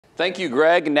Thank you,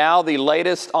 Greg. Now the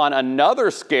latest on another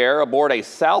scare aboard a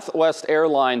Southwest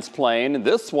Airlines plane.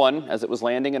 This one as it was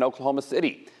landing in Oklahoma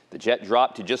City. The jet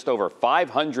dropped to just over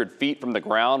 500 feet from the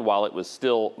ground while it was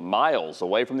still miles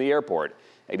away from the airport.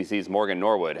 ABC's Morgan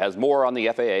Norwood has more on the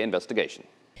FAA investigation.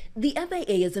 The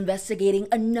FAA is investigating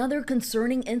another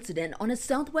concerning incident on a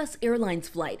Southwest Airlines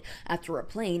flight after a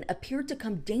plane appeared to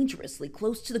come dangerously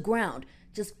close to the ground,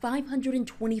 just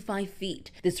 525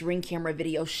 feet. This Ring camera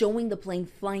video showing the plane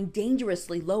flying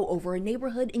dangerously low over a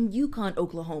neighborhood in Yukon,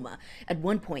 Oklahoma, at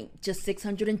one point just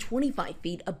 625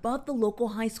 feet above the local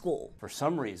high school. For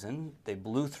some reason, they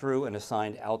blew through an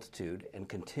assigned altitude and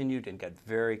continued and got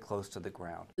very close to the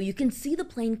ground. You can see the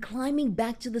plane climbing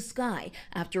back to the sky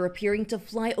after appearing to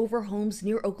fly over homes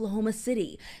near Oklahoma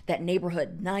City, that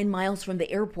neighborhood 9 miles from the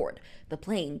airport. The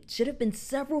plane should have been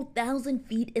several thousand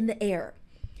feet in the air.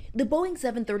 The Boeing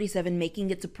 737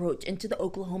 making its approach into the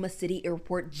Oklahoma City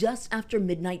airport just after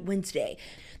midnight Wednesday.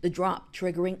 The drop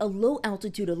triggering a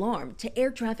low-altitude alarm to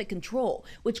air traffic control,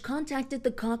 which contacted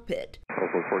the cockpit.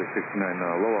 Also 4069,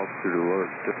 low altitude alert.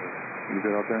 You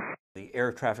good out there? The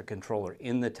air traffic controller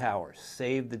in the tower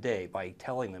saved the day by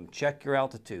telling them, check your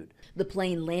altitude. The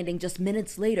plane landing just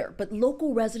minutes later, but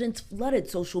local residents flooded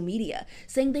social media,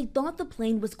 saying they thought the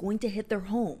plane was going to hit their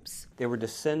homes. They were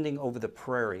descending over the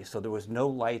prairie, so there was no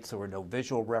lights, there were no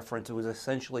visual reference. It was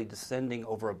essentially descending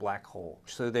over a black hole.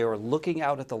 So they were looking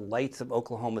out at the lights of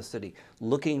Oklahoma City,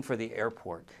 looking for the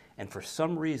airport. And for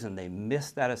some reason, they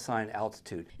missed that assigned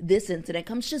altitude. This incident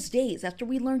comes just days after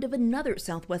we learned of another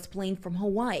Southwest plane from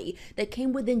Hawaii that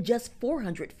came within just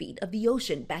 400 feet of the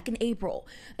ocean back in April.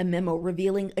 A memo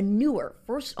revealing a newer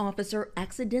first officer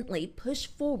accidentally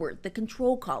pushed forward the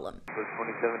control column.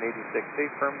 2786,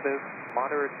 affirmative,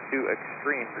 moderate to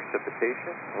extreme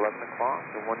precipitation, 11 o'clock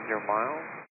to 10 miles.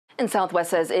 And Southwest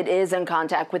says it is in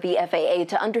contact with the FAA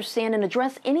to understand and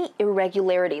address any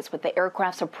irregularities with the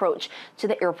aircraft's approach to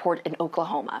the airport in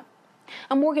Oklahoma.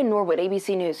 I'm Morgan Norwood,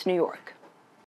 ABC News, New York.